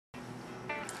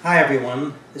Hi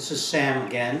everyone, this is Sam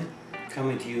again,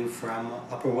 coming to you from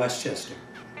Upper Westchester.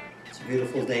 It's a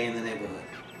beautiful day in the neighborhood.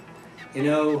 You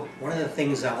know, one of the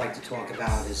things I like to talk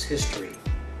about is history.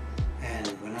 And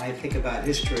when I think about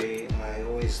history, I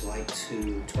always like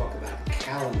to talk about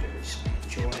calendars. I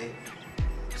enjoy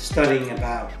studying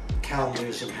about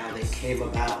calendars and how they came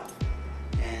about.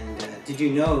 And did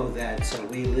you know that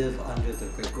we live under the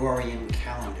Gregorian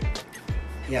calendar?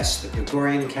 Yes, the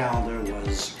Gregorian calendar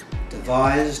was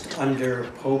devised under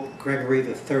Pope Gregory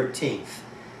XIII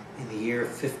in the year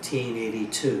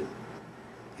 1582.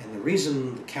 And the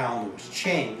reason the calendar was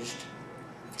changed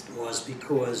was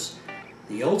because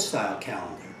the old style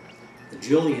calendar, the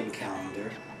Julian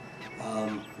calendar,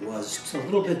 was a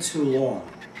little bit too long,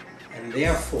 and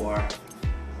therefore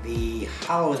the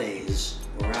holidays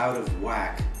were out of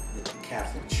whack with the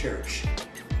Catholic Church.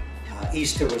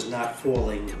 Easter was not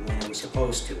falling when it was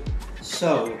supposed to.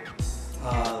 So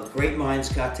great minds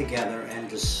got together and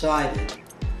decided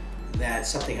that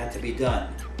something had to be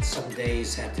done. Some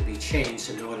days had to be changed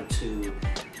in order to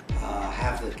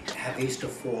have Easter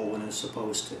fall when it was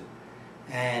supposed to.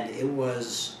 And it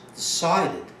was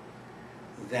decided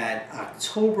that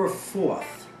October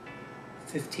 4th,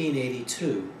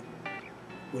 1582,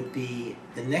 would be,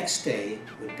 the next day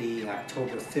would be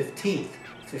October 15th,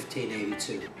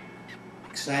 1582.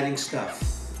 Exciting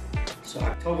stuff. So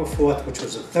October 4th, which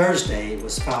was a Thursday,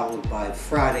 was followed by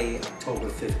Friday, October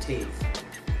 15th.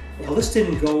 Well, this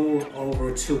didn't go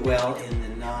over too well in the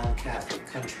non-Catholic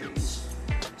countries.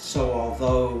 So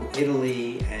although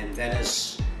Italy and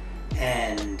Venice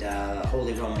and the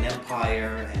Holy Roman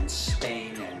Empire and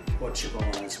Spain and Portugal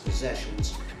and its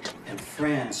possessions and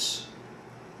France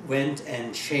went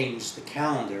and changed the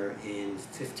calendar in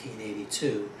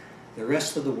 1582, the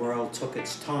rest of the world took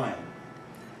its time.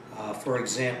 For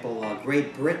example,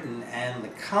 Great Britain and the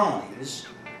colonies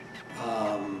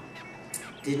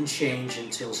didn't change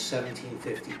until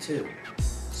 1752.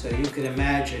 So you can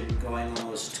imagine going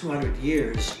almost 200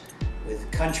 years with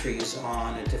countries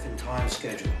on a different time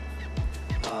schedule.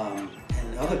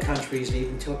 And other countries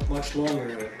even took much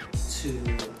longer to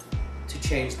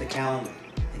change the calendar.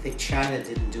 I think China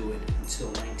didn't do it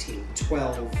until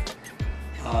 1912,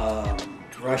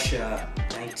 Russia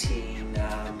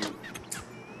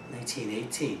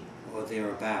 1918 or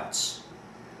thereabouts.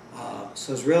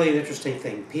 So it's really an interesting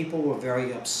thing. People were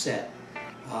very upset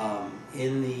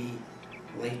in the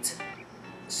late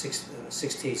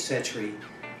 16th century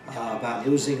about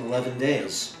losing 11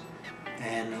 days.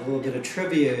 And a little bit of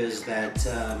trivia is that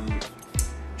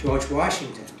George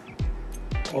Washington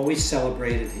always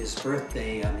celebrated his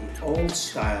birthday on the old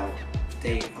style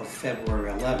date of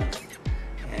February 11th.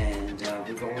 And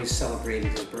we've always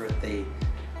celebrated his birthday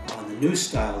on the new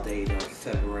style date of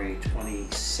February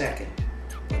 22nd.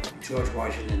 But George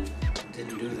Washington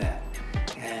didn't do that.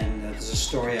 And there's a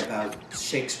story about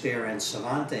Shakespeare and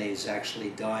Cervantes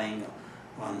actually dying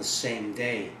on the same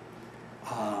day,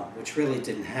 which really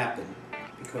didn't happen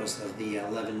because of the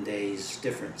 11 days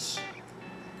difference.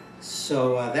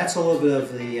 So that's a little bit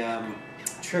of the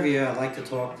trivia I'd like to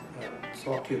talk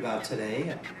to you about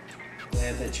today. I'm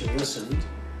glad that you listened.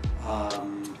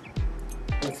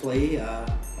 Hopefully I'll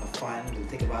find and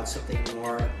think about something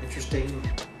more interesting in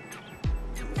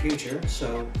the future.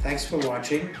 So thanks for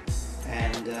watching,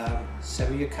 and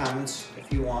send me your comments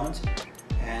if you want,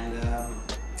 and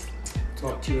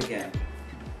talk to you again.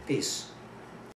 Peace.